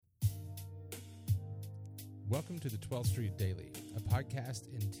Welcome to the 12th Street Daily, a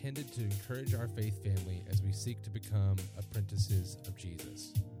podcast intended to encourage our faith family as we seek to become apprentices of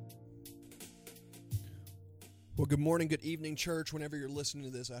Jesus. Well, good morning, good evening, church. Whenever you're listening to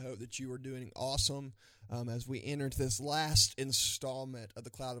this, I hope that you are doing awesome as we enter into this last installment of the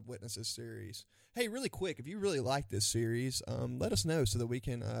Cloud of Witnesses series. Hey, really quick, if you really like this series, let us know so that we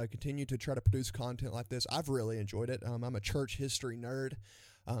can continue to try to produce content like this. I've really enjoyed it. I'm a church history nerd.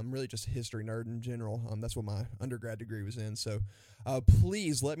 Really just a history nerd in general. That's what my undergrad degree was in. So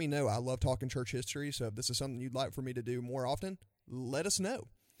please let me know. I love talking church history. So if this is something you'd like for me to do more often, let us know.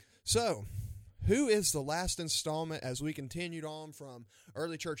 So who is the last installment as we continued on from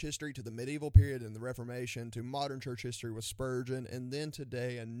early church history to the medieval period and the Reformation to modern church history with Spurgeon, and then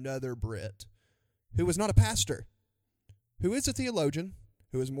today another Brit who is not a pastor, who is a theologian,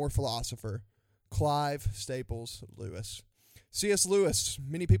 who is more philosopher, Clive Staples Lewis. C.S. Lewis,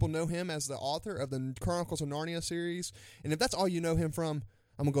 many people know him as the author of the Chronicles of Narnia series, and if that's all you know him from,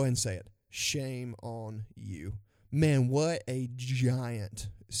 I'm going to go ahead and say it. Shame on you. Man, what a giant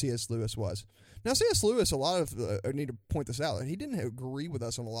C.S. Lewis was. Now, C.S. Lewis, I need to point this out, he didn't agree with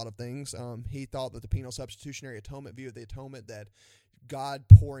us on a lot of things. He thought that the penal substitutionary atonement view of the atonement, that God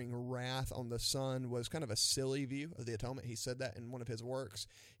pouring wrath on the Son, was kind of a silly view of the atonement. He said that in one of his works.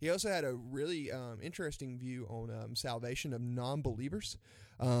 He also had a really interesting view on salvation of non-believers,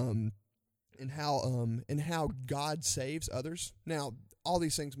 and how God saves others. Now, all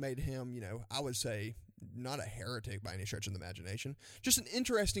these things made him, I would say, not a heretic by any stretch of the imagination. Just an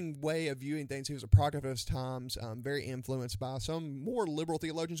interesting way of viewing things. He was a product of his times, very influenced by some more liberal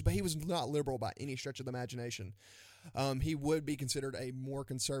theologians, but he was not liberal by any stretch of the imagination. He would be considered a more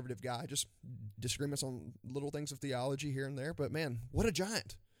conservative guy, just disagreements on little things of theology here and there. But man, what a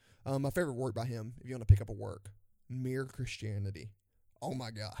giant. My favorite work by him, if you want to pick up a work, Mere Christianity. Oh my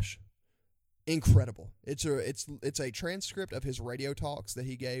gosh. Incredible. It's a transcript of his radio talks that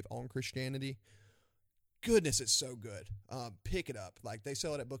he gave on Christianity. Goodness, it's so good. Pick it up. Like, they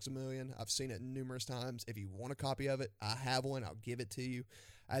sell it at Books A Million. I've seen it numerous times. If you want a copy of it, I have one. I'll give it to you.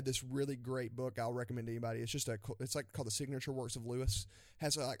 I had this really great book I'll recommend to anybody. It's called The Signature Works of Lewis.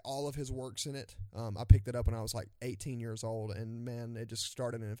 Has all of his works in it. I picked it up when I was 18 years old, and man, it just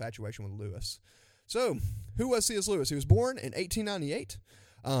started an infatuation with Lewis. So, who was C.S. Lewis? He was born in 1898.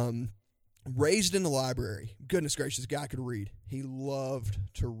 Raised in the library. Goodness gracious, guy could read. He loved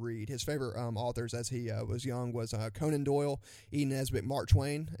to read. His favorite authors as he was young was Conan Doyle, E. Nesbitt, Mark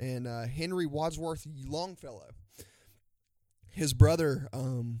Twain, and Henry Wadsworth Longfellow. His brother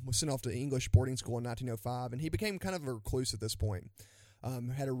was sent off to English boarding school in 1905, and he became kind of a recluse at this point.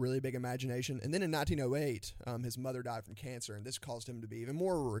 Had a really big imagination. And then in 1908, his mother died from cancer, and this caused him to be even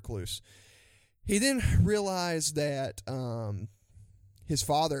more of a recluse. He then realized that his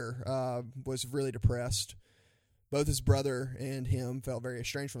father was really depressed. Both his brother and him felt very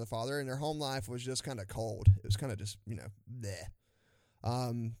estranged from the father, and their home life was just kind of cold. It was kind of just, bleh.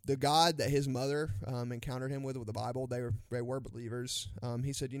 The God that his mother encountered him with the Bible, they were believers.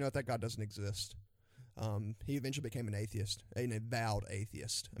 He said, that God doesn't exist. He eventually became an atheist, an avowed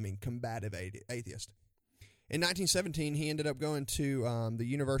atheist. Combative atheist. In 1917, he ended up going to the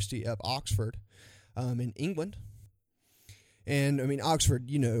University of Oxford in England. And, Oxford,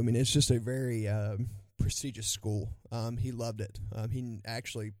 it's just a very prestigious school. He loved it. He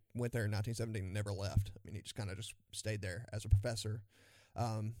actually went there in 1917 and never left. He just kind of just stayed there as a professor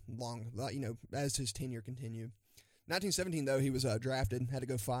as his tenure continued. 1917, though, he was drafted, had to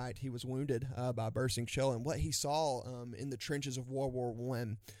go fight. He was wounded by a bursting shell, and what he saw in the trenches of World War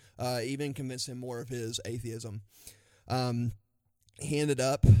I even convinced him more of his atheism. He ended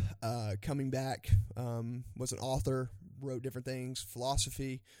up coming back, was an author, wrote different things,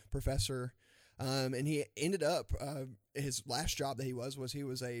 philosophy professor, and he ended up, his last job that he was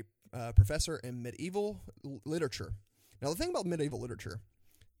a professor in medieval literature. Now, the thing about medieval literature,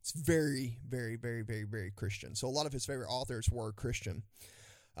 it's very, very, very, very, very Christian. So a lot of his favorite authors were Christian.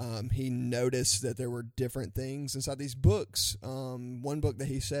 He noticed that there were different things inside these books. One book that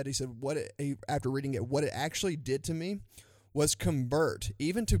he said, after reading it, what it actually did to me was convert,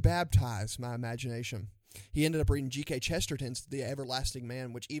 even to baptize my imagination. He ended up reading G.K. Chesterton's The Everlasting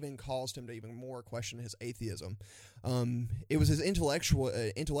Man, which even caused him to even more question his atheism. It was his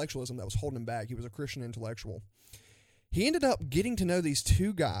intellectualism that was holding him back. He was a Christian intellectual. He ended up getting to know these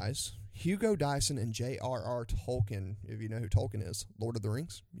two guys, Hugo Dyson and J.R.R. Tolkien, if you know who Tolkien is, Lord of the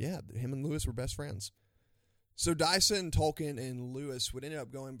Rings. Yeah, him and Lewis were best friends. So Dyson, Tolkien, and Lewis would end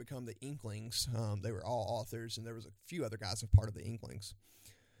up going and become the Inklings. They were all authors, and there was a few other guys as part of the Inklings.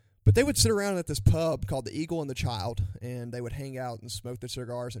 But they would sit around at this pub called the Eagle and the Child, and they would hang out and smoke their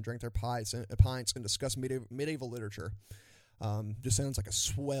cigars and drink their pints and discuss medieval literature. Just sounds like a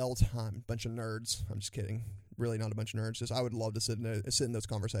swell time. Bunch of nerds. I'm just kidding. Really not a bunch of nerds. Just I would love to sit in those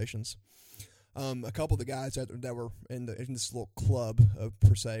conversations. A couple of the guys that were in this little club,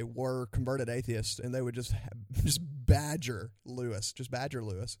 per se, were converted atheists, and they would just badger Lewis.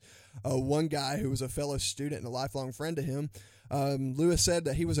 One guy who was a fellow student and a lifelong friend to him, Lewis said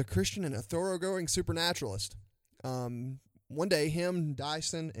that he was a Christian and a thoroughgoing supernaturalist. One day, him,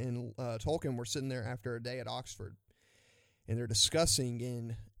 Dyson, and Tolkien were sitting there after a day at Oxford, and they're discussing,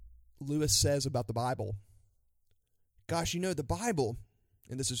 and Lewis says about the Bible, gosh, the Bible,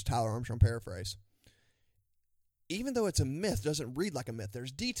 and this is Tyler Armstrong paraphrase, even though it's a myth, doesn't read like a myth.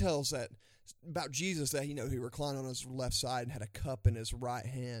 There's details about Jesus that, he reclined on his left side and had a cup in his right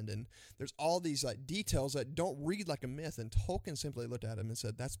hand, and there's all these details that don't read like a myth, and Tolkien simply looked at him and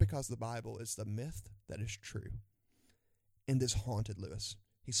said, that's because the Bible is the myth that is true. And this haunted Lewis.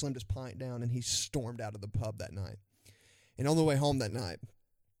 He slammed his pint down, and he stormed out of the pub that night. And on the way home that night,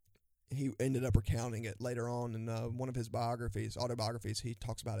 he ended up recounting it later on in one of his autobiographies. He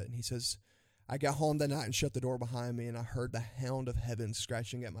talks about it, and he says, I got home that night and shut the door behind me, and I heard the hound of heaven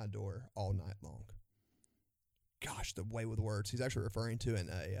scratching at my door all night long. Gosh, the way with words. He's actually referring to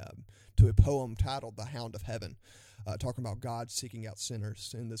a poem titled The Hound of Heaven, talking about God seeking out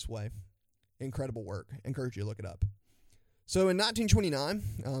sinners in this way. Incredible work. I encourage you to look it up. So in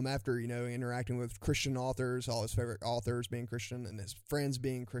 1929, after, interacting with Christian authors, all his favorite authors being Christian and his friends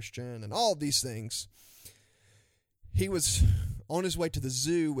being Christian and all of these things, he was on his way to the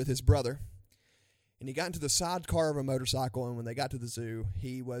zoo with his brother, and he got into the sidecar of a motorcycle, and when they got to the zoo,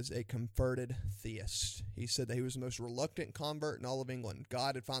 he was a converted theist. He said that he was the most reluctant convert in all of England.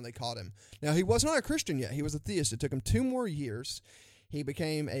 God had finally caught him. Now, he was not a Christian yet. He was a theist. It took him 2 more years. He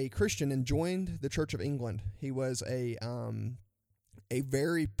became a Christian and joined the Church of England. He was a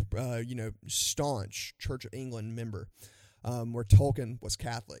very staunch Church of England member, where Tolkien was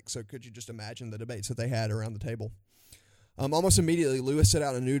Catholic. So could you just imagine the debates that they had around the table? Almost immediately, Lewis set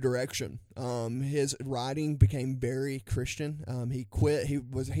out a new direction. His writing became very Christian. He quit.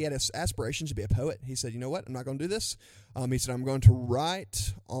 He had aspirations to be a poet. He said, "You know what? I'm not going to do this." He said, "I'm going to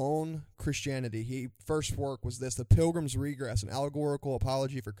write on Christianity." His first work was this: "The Pilgrim's Regress, an allegorical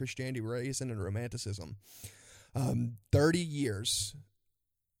apology for Christianity, reason, and romanticism." 30 years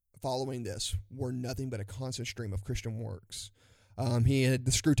following this were nothing but a constant stream of Christian works. He had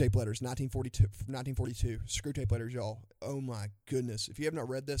the Screwtape Letters, 1942. Screwtape Letters, y'all. Oh my goodness. If you have not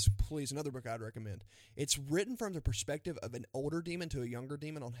read this, please, another book I'd recommend. It's written from the perspective of an older demon to a younger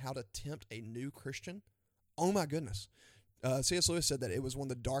demon on how to tempt a new Christian. Oh my goodness. C.S. Lewis said that it was one of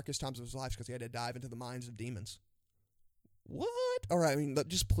the darkest times of his life because he had to dive into the minds of demons. What? All right,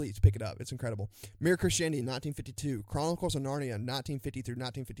 just please pick it up. It's incredible. Mere Christianity, 1952. Chronicles of Narnia, 1950 through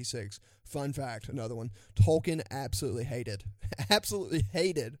 1956. Fun fact, another one. Tolkien absolutely hated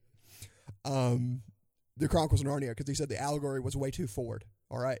the Chronicles of Narnia because he said the allegory was way too forward.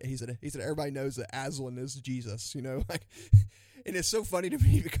 All right, he said everybody knows that Aslan is Jesus. And it's so funny to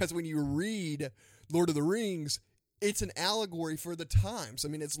me because when you read Lord of the Rings, it's an allegory for the times.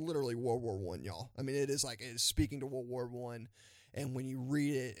 It's literally World War I, y'all. It is speaking to World War I. And when you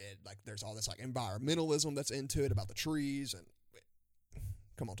read it, there's all this environmentalism that's into it about the trees. And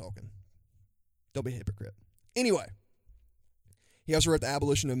come on, Tolkien. Don't be a hypocrite. Anyway, he also wrote The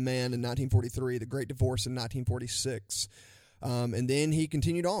Abolition of Man in 1943, The Great Divorce in 1946. And then he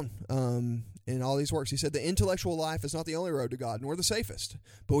continued on in all these works. He said, the intellectual life is not the only road to God, nor the safest,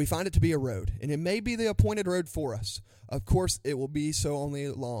 but we find it to be a road, and it may be the appointed road for us. Of course, it will be so only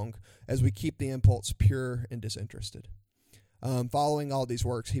long as we keep the impulse pure and disinterested. Following all these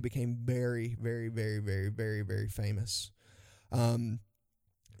works, he became very, very, very, very, very, very famous.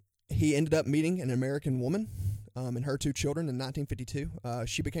 He ended up meeting an American woman and her 2 children in 1952.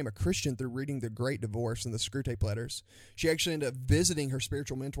 She became a Christian through reading The Great Divorce and the Screwtape Letters. She actually ended up visiting her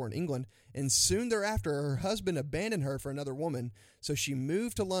spiritual mentor in England, and soon thereafter, her husband abandoned her for another woman, so she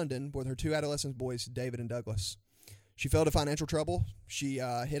moved to London with her 2 adolescent boys, David and Douglas. She fell into financial trouble. She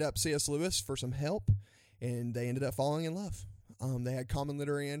hit up C.S. Lewis for some help, and they ended up falling in love. They had common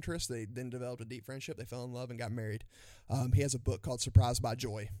literary interests. They then developed a deep friendship. They fell in love and got married. He has a book called Surprised by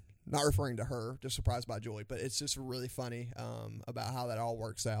Joy. Not referring to her, just Surprised by Joy, but it's just really funny about how that all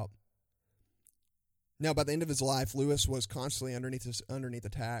works out. Now, by the end of his life, Lewis was constantly underneath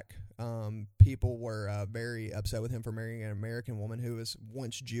attack. People were very upset with him for marrying an American woman who was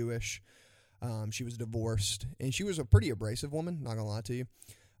once Jewish. She was divorced, and she was a pretty abrasive woman, not going to lie to you.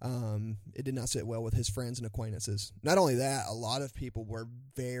 It did not sit well with his friends and acquaintances. Not only that, a lot of people were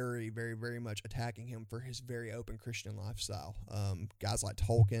very, very, very much attacking him for his very open Christian lifestyle. Guys like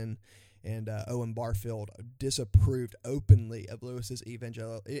Tolkien and Owen Barfield disapproved openly of Lewis's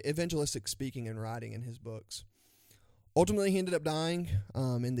evangelistic speaking and writing in his books. Ultimately, he ended up dying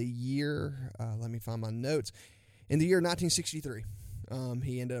in the year, let me find my notes, in the year 1963.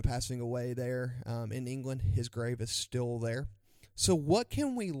 He ended up passing away there in England. His grave is still there. So what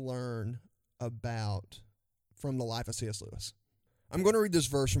can we learn from the life of C.S. Lewis? I'm going to read this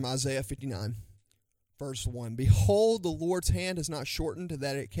verse from Isaiah 59. Verse 1, Behold, the Lord's hand is not shortened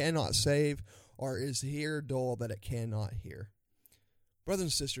that it cannot save, or is ear dull that it cannot hear. Brothers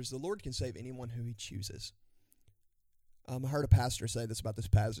and sisters, the Lord can save anyone who he chooses. I heard a pastor say this about this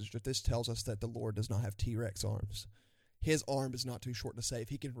passage, that this tells us that the Lord does not have T-Rex arms. His arm is not too short to save.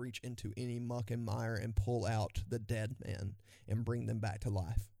 He can reach into any muck and mire and pull out the dead man and bring them back to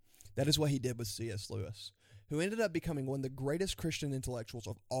life. That is what he did with C.S. Lewis, who ended up becoming one of the greatest Christian intellectuals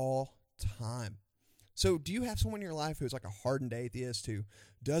of all time. So do you have someone in your life who's like a hardened atheist, who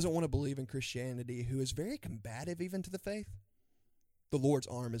doesn't want to believe in Christianity, who is very combative even to the faith? The Lord's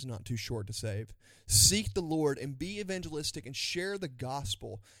arm is not too short to save. Seek the Lord and be evangelistic and share the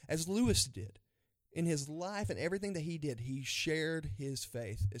gospel as Lewis did. In his life and everything that he did, he shared his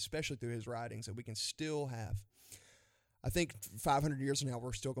faith, especially through his writings that we can still have. I think 500 years from now,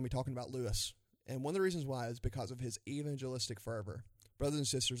 we're still going to be talking about Lewis. And one of the reasons why is because of his evangelistic fervor. Brothers and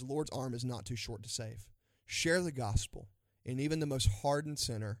sisters, the Lord's arm is not too short to save. Share the gospel, and even the most hardened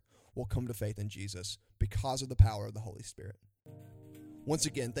sinner will come to faith in Jesus because of the power of the Holy Spirit. Once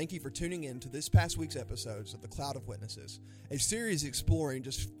again, thank you for tuning in to this past week's episodes of The Cloud of Witnesses, a series exploring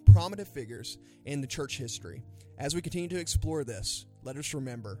just prominent figures in the church history. As we continue to explore this, let us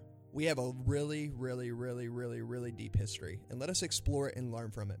remember we have a really, really, really, really, really deep history, and let us explore it and learn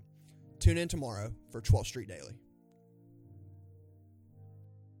from it. Tune in tomorrow for 12th Street Daily.